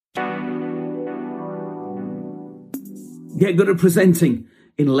Get good at presenting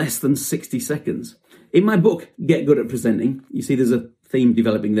in less than 60 seconds. In my book, Get Good at Presenting, you see there's a theme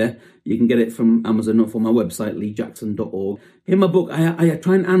developing there. You can get it from Amazon or from my website, leejackson.org. In my book, I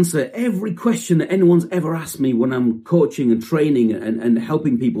try and answer every question that anyone's ever asked me when I'm coaching and training and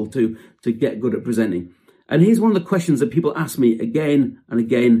helping people to get good at presenting. And here's one of the questions that people ask me again and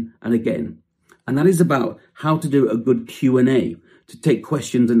again and again. And that is about how to do a good Q&A, to take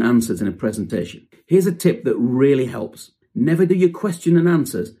questions and answers in a presentation. Here's a tip that really helps. Never do your question and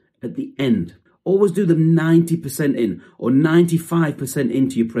answers at the end. Always do them 90% in or 95%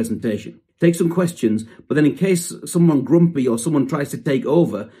 into your presentation. Take some questions, but then in case someone grumpy or someone tries to take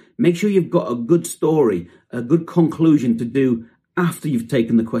over, make sure you've got a good story, a good conclusion to do after you've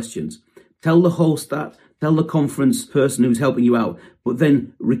taken the questions. Tell the host that, tell the conference person who's helping you out, but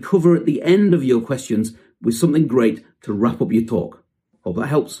then recover at the end of your questions with something great to wrap up your talk. Hope that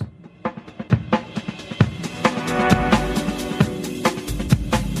helps.